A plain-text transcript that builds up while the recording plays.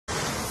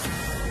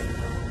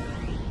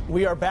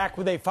We are back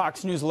with a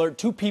Fox News alert.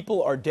 2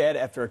 people are dead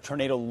after a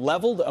tornado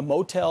leveled a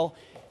motel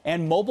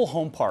and mobile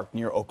home park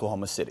near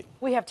Oklahoma City.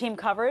 We have team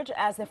coverage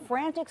as the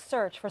frantic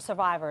search for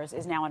survivors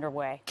is now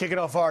underway. Kicking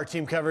off our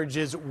team coverage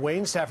is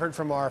Wayne Stafford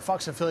from our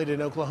Fox affiliate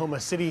in Oklahoma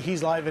City.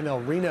 He's live in El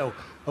Reno,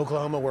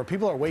 Oklahoma, where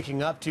people are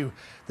waking up to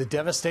the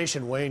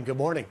devastation. Wayne, good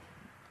morning.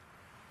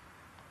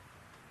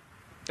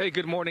 Hey,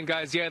 good morning,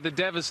 guys. Yeah, the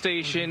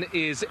devastation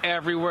is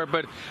everywhere,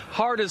 but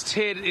hardest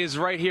hit is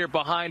right here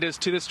behind us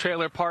to this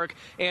trailer park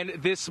and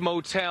this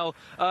motel.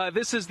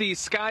 This is the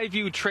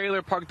Skyview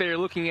trailer park that you're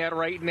looking at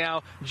right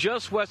now,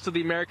 just west of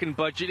the American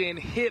Budget Inn,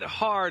 hit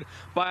hard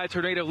by a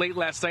tornado late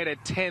last night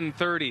at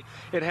 10:30.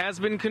 It has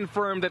been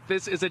confirmed that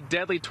this is a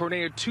deadly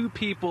tornado. 2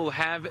 people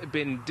have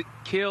been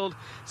killed,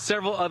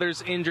 several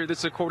others injured.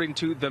 This according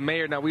to the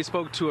mayor. Now, we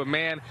spoke to a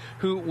man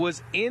who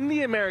was in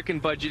the American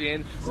Budget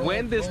Inn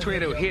when this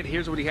tornado hit.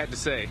 Here's what he had to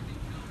say.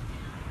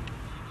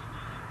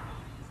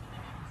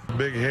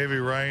 Big heavy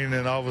rain,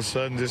 and all of a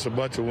sudden just a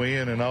bunch of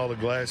wind, and all the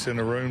glass in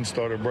the room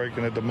started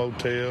breaking at the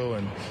motel,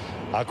 and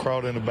I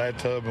crawled in the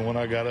bathtub, and when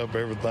I got up,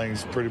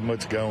 everything's pretty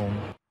much gone.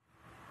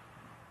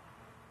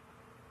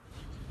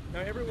 Now,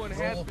 everyone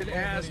has been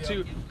asked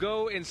to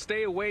go and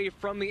stay away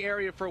from the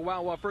area for a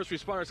while first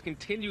responders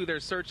continue their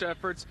search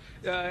efforts,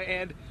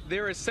 and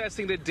they're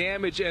assessing the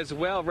damage as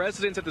well.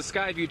 Residents at the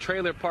Skyview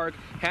trailer park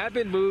have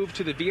been moved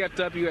to the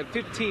VFW at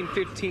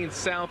 1515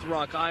 South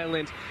Rock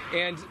Island,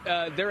 and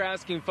they're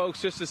asking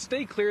folks just to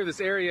stay clear of this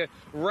area.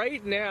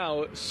 Right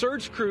now,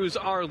 search crews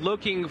are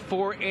looking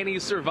for any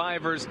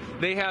survivors.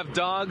 They have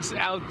dogs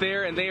out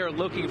there, and they are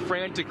looking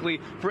frantically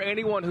for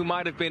anyone who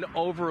might have been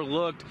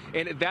overlooked,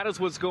 and that is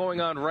what's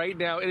going on right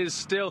now. It is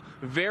still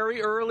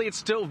very early. It's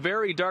still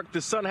very dark.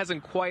 The sun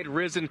hasn't quite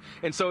risen,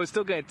 and so it's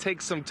still going to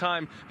take some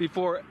time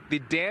before the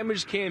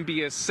damage can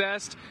be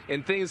assessed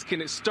and things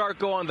can start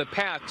going on the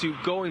path to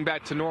going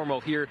back to normal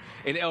here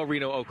in El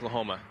Reno,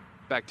 Oklahoma.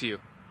 Back to you.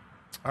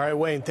 All right,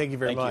 Wayne, thank you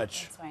very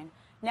much. Thanks, Wayne.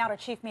 Now to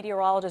Chief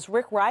Meteorologist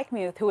Rick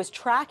Reichmuth, who is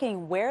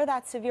tracking where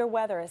that severe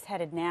weather is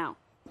headed now.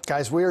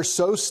 Guys, we are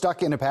so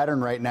stuck in a pattern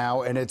right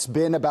now, and it's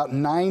been about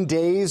 9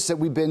 days that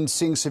we've been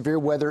seeing severe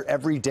weather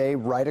every day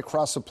right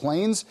across the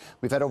plains.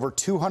 We've had over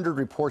 200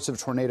 reports of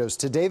tornadoes.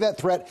 Today, that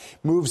threat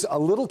moves a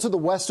little to the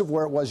west of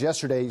where it was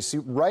yesterday. You see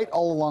right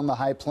all along the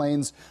high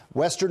plains,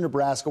 western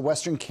Nebraska,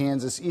 western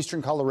Kansas,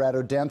 eastern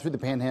Colorado, down through the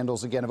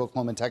panhandles, again, of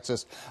Oklahoma and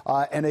Texas.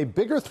 And a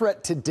bigger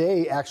threat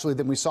today, actually,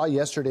 than we saw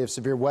yesterday of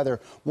severe weather.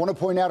 Want to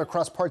point out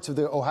across parts of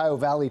the Ohio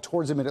Valley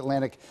towards the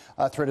Mid-Atlantic,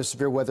 threat of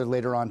severe weather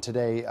later on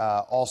today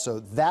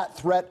also. That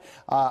threat,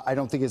 I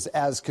don't think, is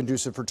as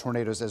conducive for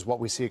tornadoes as what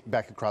we see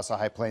back across the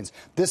high plains.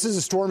 This is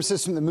a storm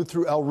system that moved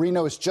through El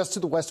Reno. It's just to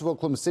the west of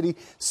Oklahoma City.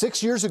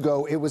 6 years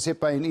ago, it was hit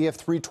by an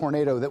EF3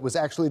 tornado that was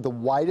actually the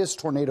widest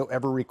tornado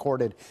ever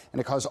recorded, and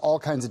it caused all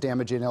kinds of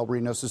damage in El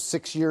Reno. So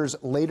 6 years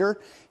later,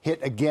 hit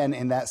again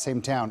in that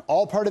same town.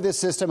 All part of this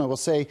system. I will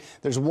say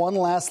there's one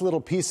last little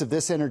piece of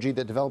this energy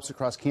that develops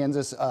across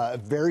Kansas.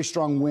 Very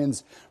strong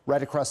winds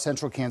right across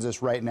central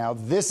Kansas right now.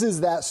 This is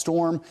that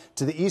storm.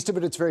 To the east of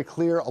it, it's very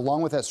clear.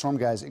 Along with that storm,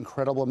 guys,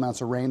 incredible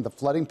amounts of rain. The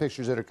flooding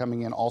pictures that are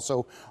coming in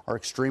also are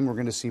extreme. We're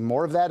going to see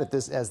more of that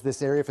as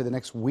this area for the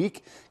next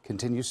week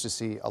continues to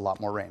see a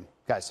lot more rain.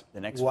 Guys,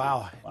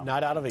 Wow,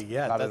 not out of it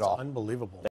yet. Not That's at all. Unbelievable.